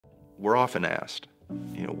we're often asked,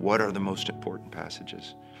 what are the most important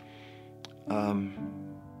passages?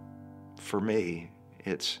 For me,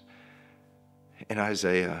 it's in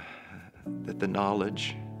Isaiah that the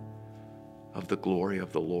knowledge of the glory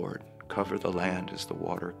of the Lord cover the land as the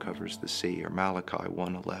water covers the sea, or Malachi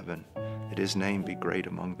 1:11, that his name be great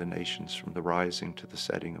among the nations from the rising to the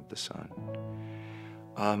setting of the sun.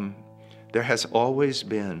 There has always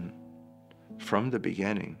been, from the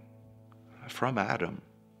beginning, from Adam,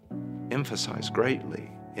 emphasized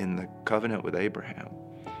greatly in the covenant with Abraham,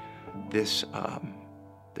 this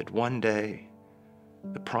that one day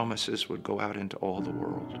the promises would go out into all the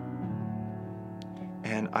world.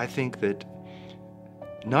 And I think that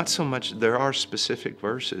not so much there are specific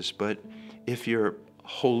verses, but if your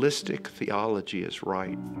holistic theology is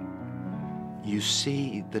right, you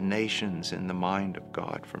see the nations in the mind of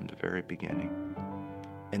God from the very beginning,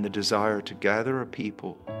 and the desire to gather a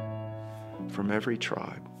people from every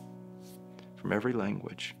tribe, from every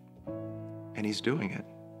language, and he's doing it.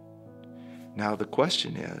 Now the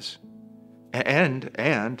question is,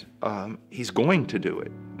 and he's going to do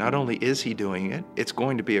it. Not only is he doing it, it's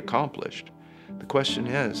going to be accomplished. The question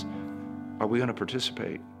is, are we going to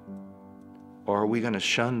participate? Or are we going to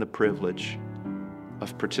shun the privilege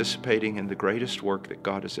of participating in the greatest work that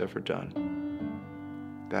God has ever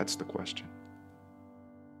done? That's the question.